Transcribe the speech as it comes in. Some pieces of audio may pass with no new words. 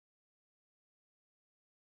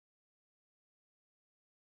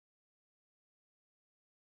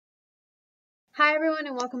Hi everyone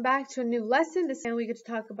and welcome back to a new lesson. This time we get to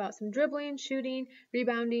talk about some dribbling, shooting,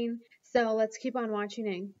 rebounding. So let's keep on watching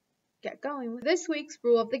and get going. With this week's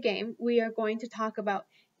rule of the game, we are going to talk about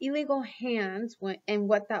illegal hands and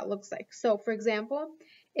what that looks like. So for example,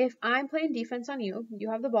 if I'm playing defense on you,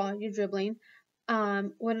 you have the ball, you're dribbling.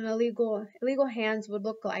 What an illegal hands would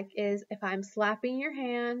look like is if I'm slapping your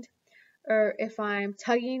hand, or if I'm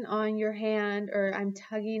tugging on your hand, or I'm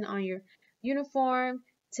tugging on your uniform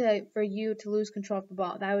for you to lose control of the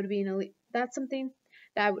ball. That would be that's something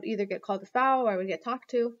that I would either get called a foul or I would get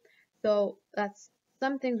talked to. So that's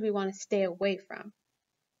some things we want to stay away from.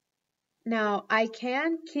 Now I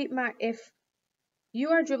can if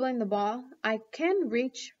you are dribbling the ball, I can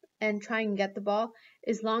reach and try and get the ball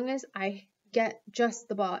as long as I get just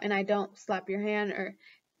the ball and I don't slap your hand or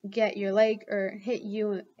get your leg or hit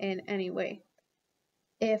you in any way.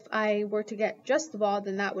 If I were to get just the ball,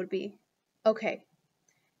 then that would be okay.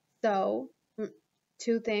 So,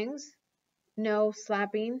 two things: no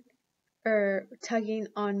slapping or tugging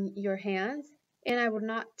on your hands, and I would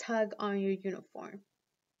not tug on your uniform.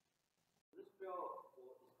 This drill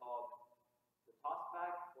is called the toss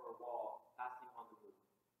back or wall passing on the move.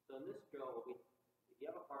 So in this drill, if you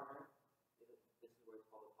have a partner, this is where it's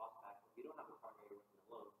called a toss back. If you don't have a partner, you're working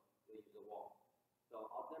alone, you'll use a wall. So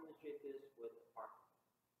I'll demonstrate this with a partner.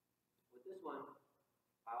 With this one,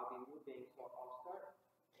 I'll be moving, so I'll start,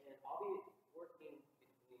 and I'll be working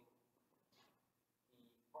between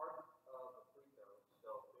the part of the free throw,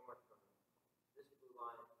 so pretty much from this blue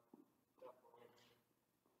line, shuffling,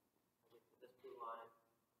 I get to this blue line,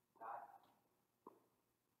 back.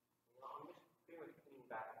 I'm just pretty much cleaning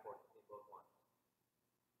back and forth between both ones.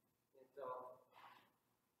 And so,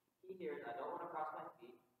 key here is I don't want to cross my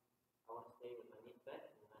feet. I want to stay with my knees bent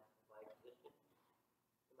in a nice flag position.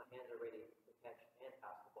 And my hands are ready to catch and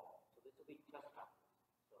pass the ball. So this will be chest passes.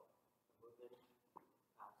 So movement,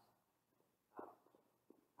 pass, pass,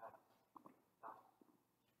 pass, pass, pass.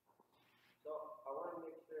 So I want to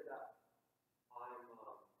make sure that my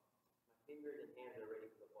fingers and hands are ready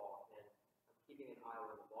for the ball, and I'm keeping an eye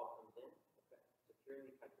when the ball comes in,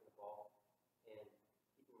 securely catching the ball, and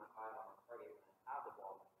keeping my eye on my target when I have the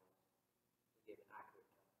ball in my hands to give an accurate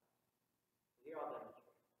chest pass. So here I'll demonstrate.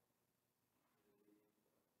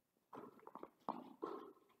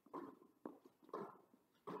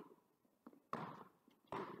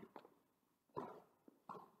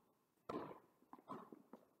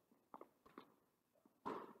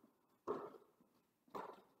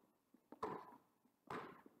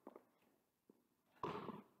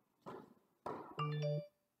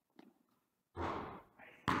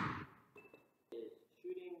 Is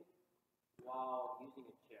shooting while using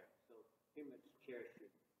a chair. So pretty much chair shooting.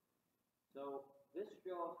 So this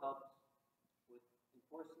drill helps with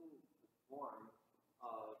enforcing the form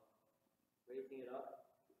of raising it up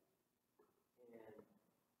and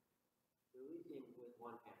releasing with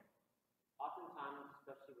one hand. Oftentimes,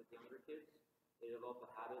 especially with younger kids, they develop a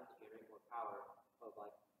habit to generate more power of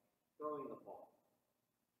like throwing the ball.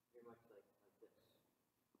 Pretty much like this.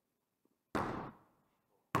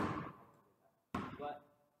 But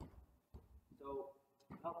so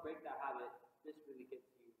to help break that habit, this really gets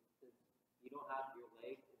you, since you don't have your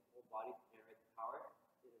legs and whole body to generate the power,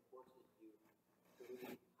 it forces you to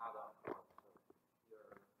really have that power. So your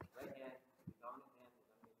right hand, your dominant hand is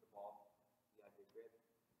underneath the ball, you have your grip,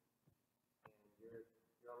 and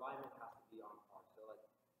your alignment has to be on par. So like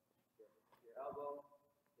your elbow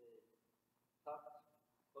is tucked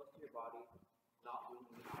close to your body, not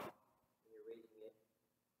leaning out when you're raising it,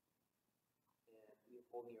 and you're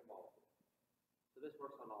holding your ball. So this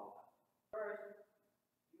works on all of that. First,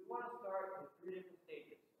 you want to start with 3 different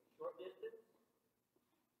stages: a short distance,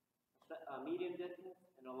 a medium distance,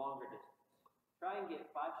 and a longer distance. Try and get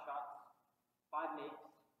 5 shots, 5 makes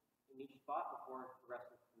in each spot before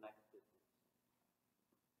progressing to the next distance.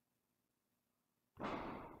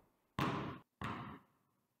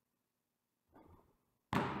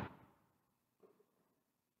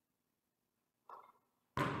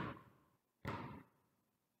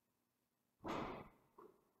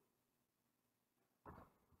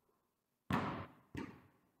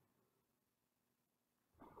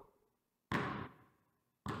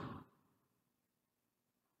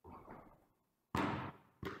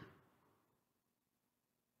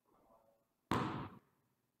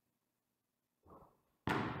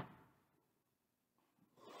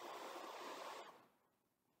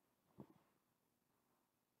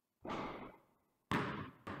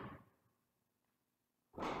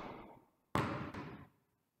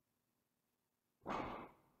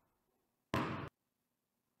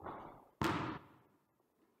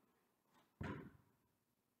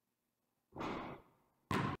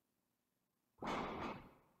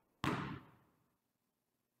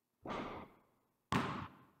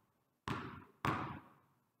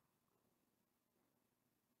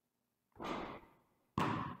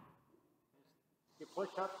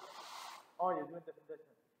 push up. Oh, you're doing different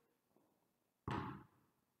distance.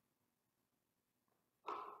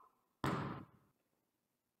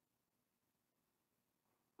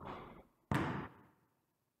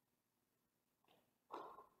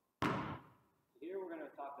 Here we're going to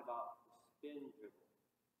talk about the spin dribble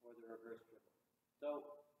or the reverse dribble.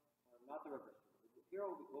 So, not the reverse dribble. Here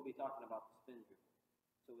we'll be talking about the spin dribble.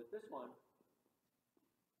 So with this one,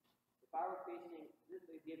 if I were facing,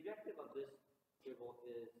 the objective of this dribble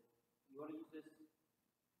is you want to use this to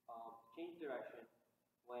change direction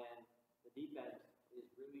when the defense is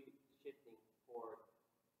really shifting toward,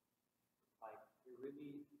 like, you're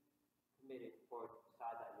really committed toward the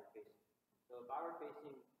side that you're facing. So if I were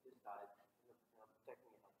facing this side, and I'm protecting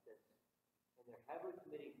it like this, and they're heavily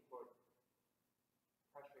committing toward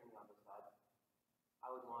pressuring me on this side, I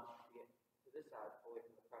would want to get to this side away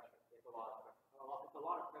from the pressure. It's a lot of pressure. It's a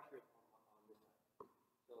lot of pressure on this side.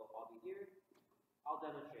 So I'll be here. I'll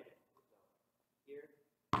demonstrate it. So here.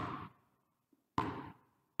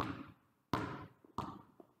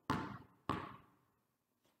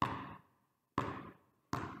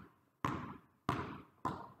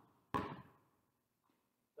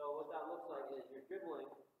 So what that looks like is you're dribbling,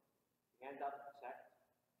 hands out to protect.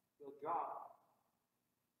 You'll drop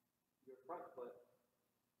your front foot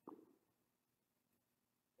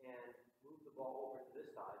and move the ball over to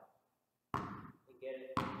this side and get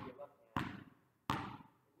it into your left hand.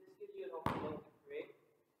 And this gives you an open look to create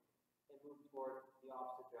and move toward the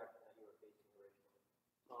opposite direction that you were facing originally.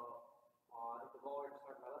 So if the ball were to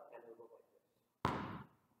start in my left hand, it would look like this.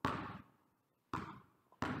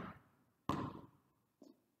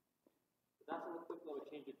 So that's a quick little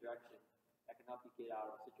change of direction that can help you get out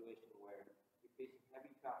of a situation where you're facing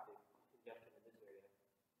heavy traffic congestion in this area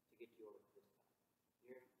to get you over to this side.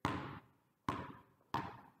 Here.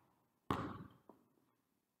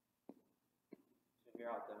 So here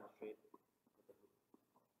I'll demonstrate with the hoop.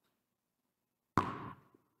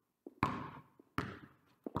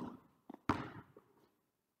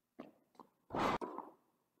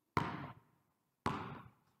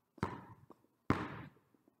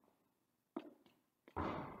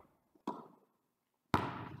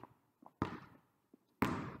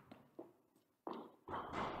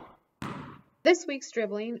 This week's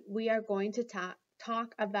dribbling, we are going to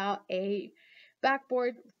talk about a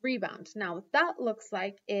backboard rebound. Now, what that looks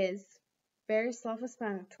like is very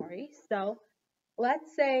self-explanatory. So,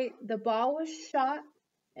 let's say the ball was shot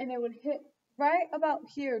and it would hit right about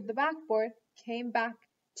here. The backboard came back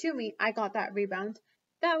to me. I got that rebound.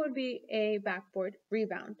 That would be a backboard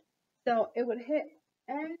rebound. So, it would hit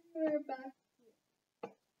anywhere back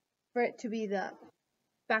here for it to be the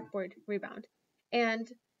backboard rebound. And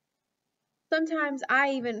sometimes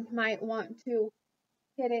I even might want to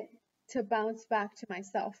hit it to bounce back to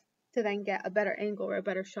myself to then get a better angle or a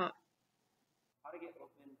better shot. How to get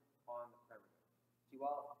open on the perimeter. See,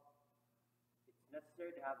 while it's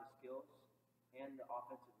necessary to have the skills and the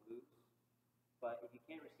offensive moves, but if you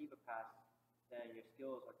can't receive a pass, then your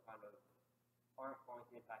skills aren't going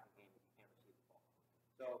to impact the game if you can't receive the ball.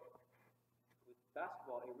 So with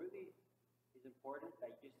basketball, it really is important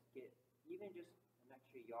that you just get even just an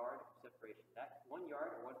extra yard of separation. That 1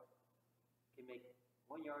 yard of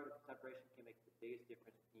separation can make the biggest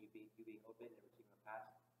difference between you being open and receiving a pass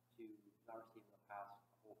to not receiving a pass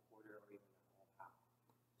a whole quarter or even a whole half.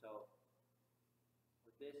 So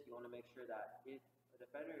with this, you want to make sure that if a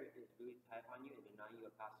defender is really tight on you and denying you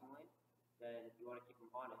a passing lane, then you want to keep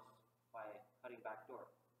him honest by cutting backdoor.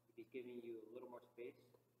 If he's giving you a little more space,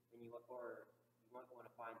 then you might want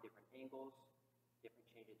to find different angles,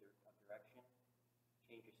 different changes of direction,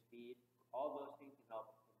 change your speed. All those things can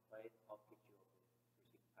help in play to help get you open to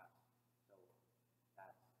receive the pass. So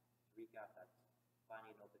that's, to recap, that's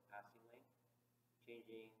finding an open passing lane,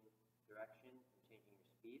 changing direction and changing your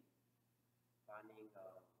speed,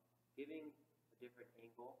 giving a different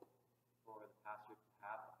angle for the passer to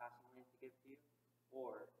have a passing lane to give to you,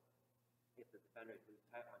 or if the defender is really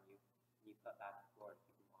tight on you, you cut back the floor to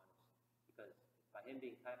keep him honest. Because by him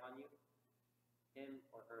being tight on you, him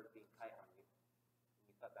or her being tight on you, and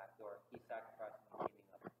you cut back door, he's sacrificing and giving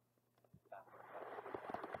up backdoor cut.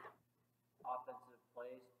 Offensive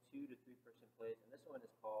plays, 2 to 3 person plays, and this one is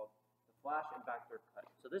called the flash and backdoor cut.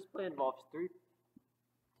 So this play involves three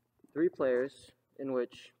players in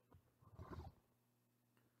which,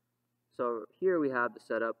 so here we have the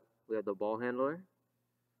setup. We have the ball handler,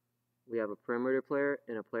 we have a perimeter player,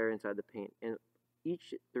 and a player inside the paint. And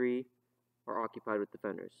each three are occupied with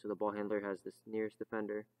defenders. So the ball handler has this nearest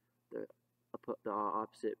defender, the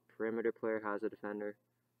opposite perimeter player has a defender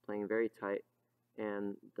playing very tight,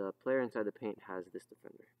 and the player inside the paint has this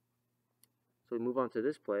defender. So we move on to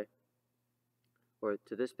this play, or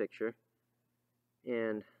to this picture,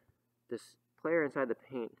 and this player inside the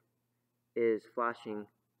paint is flashing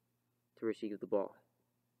to receive the ball.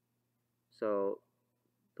 So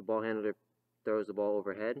the ball handler throws the ball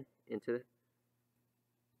overhead into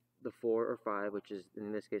the 4 or 5, which is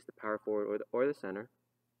in this case the power forward or the center.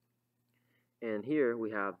 And here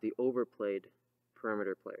we have the overplayed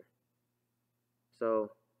perimeter player. So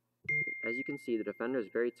as you can see, the defender is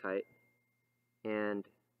very tight, and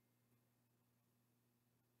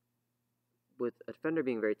with a defender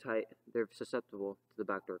being very tight, they're susceptible to the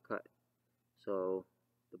backdoor cut. So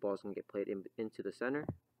the ball is going to get played into the center.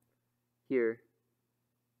 Here,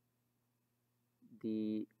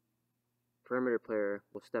 the perimeter player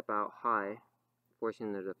will step out high,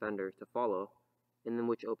 forcing the defender to follow, and then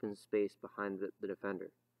which opens space behind the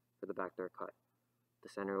defender for the backdoor cut. The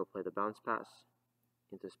center will play the bounce pass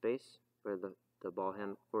into space for the ball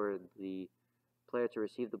hand for the player to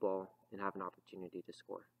receive the ball and have an opportunity to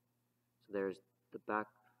score. So there's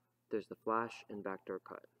the flash and backdoor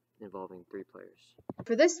cut involving 3 players.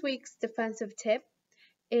 For this week's defensive tip,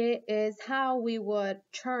 it is how we would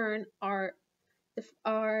turn our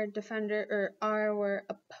defender or our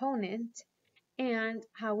opponent, and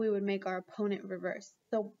how we would make our opponent reverse.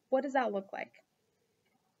 So what does that look like?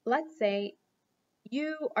 Let's say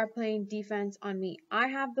you are playing defense on me. I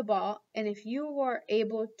have the ball, and if you were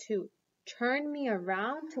able to turn me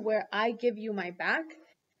around to where I give you my back,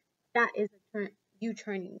 that is you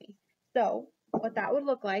turning me. So what that would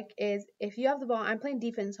look like is, if you have the ball, I'm playing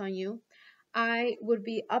defense on you, I would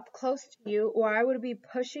be up close to you, or I would be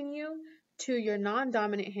pushing you to your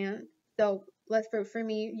non-dominant hand. So for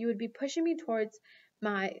me, you would be pushing me towards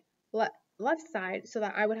my left side, so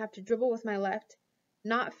that I would have to dribble with my left,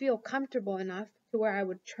 not feel comfortable enough to where I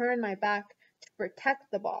would turn my back to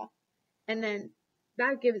protect the ball. And then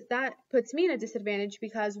that puts me in a disadvantage,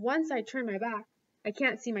 because once I turn my back, I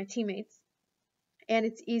can't see my teammates, and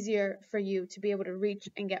it's easier for you to be able to reach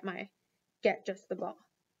and get just the ball.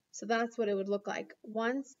 So that's what it would look like.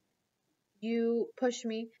 Once you push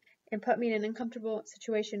me and put me in an uncomfortable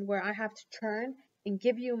situation where I have to turn and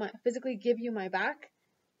physically give you my back,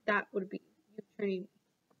 that would be you turning me.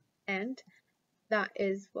 And that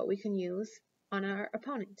is what we can use on our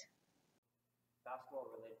opponent. Basketball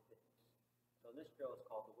related things. So this drill is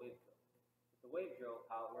called the wave drill. With the wave drill,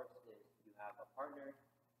 how it works is you have a partner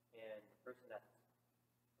and the person that's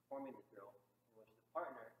performing the drill, in which the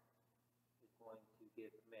partner is going to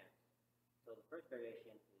give commands. So the first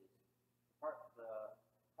variation is the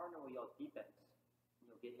partner will yell defense, and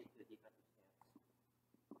you'll get into the defensive stance.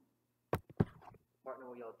 The partner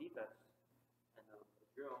will yell defense, and the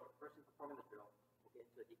person performing the drill will get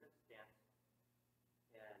into a defensive stance,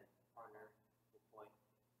 and the partner will point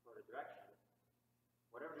toward a direction.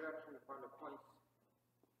 Whatever direction the partner points,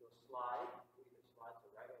 you'll slide. You either slide to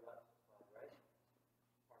right or left. Slide right.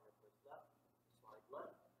 The partner points left. Slide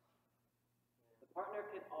left. And the partner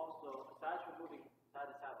can also, aside from moving side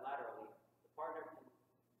to side laterally, the partner can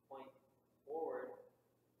point forward,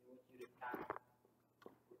 in which you'd attack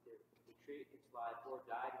with your retreat and slide, or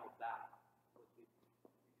diagonal back, which you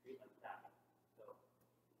retreat like that. So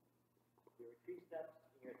your retreat steps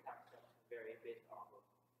and your attack steps can vary based off of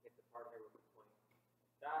if the partner was pointing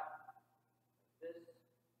like that, like this.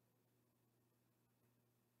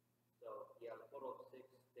 So you have a total of 6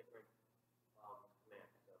 different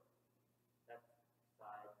commands. So that's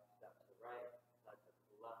side step to the right, side step to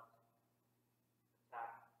the left,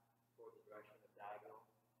 attack toward the direction of diagonal,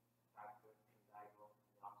 attack direction diagonal in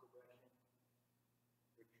the opposite direction,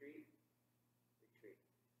 retreat, retreat.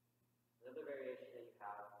 Another variation that you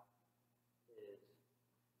have is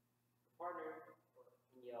the partner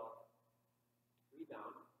can yell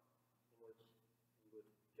rebound, in which you would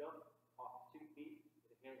jump off 2 feet with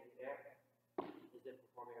your hands in the air as if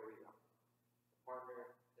performing a rebound. The partner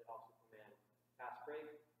could also command fast break,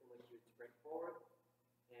 in which you would sprint forward,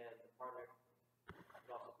 and the partner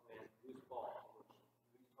could also command loose ball, in which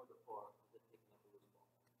you reach toward the floor as if picking up a loose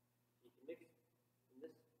ball. So you can mix in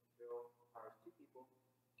this drill requires 2 people,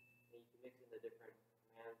 and you can mix in the different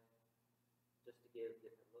commands just to give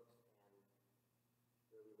different looks and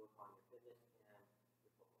really work on your fitness and your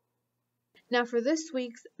footwork. Now for this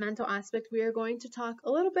week's mental aspect, we are going to talk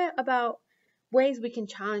a little bit about ways we can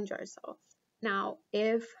challenge ourselves. Now,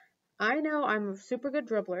 if I know I'm a super good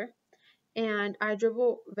dribbler and I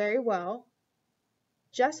dribble very well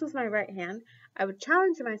just with my right hand, I would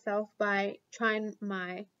challenge myself by trying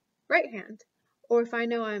my right hand. Or if I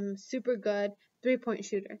know I'm super good 3-point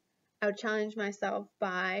shooter, I would challenge myself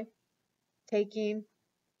by taking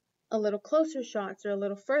a little closer shots or a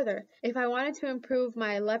little further. If I wanted to improve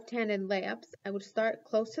my left-handed layups, I would start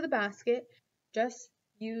close to the basket, just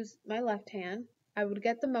use my left hand. I would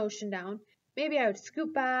get the motion down. Maybe I would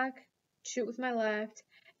scoot back, shoot with my left,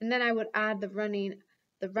 and then I would add the running,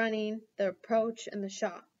 the approach, and the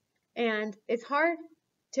shot. And it's hard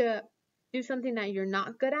to do something that you're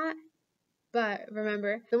not good at, but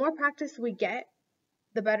remember, the more practice we get,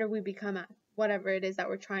 the better we become at whatever it is that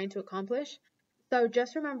we're trying to accomplish. So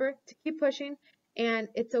just remember to keep pushing, and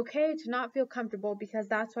it's okay to not feel comfortable because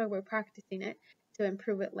that's why we're practicing it, to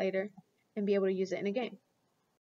improve it later and be able to use it in a game.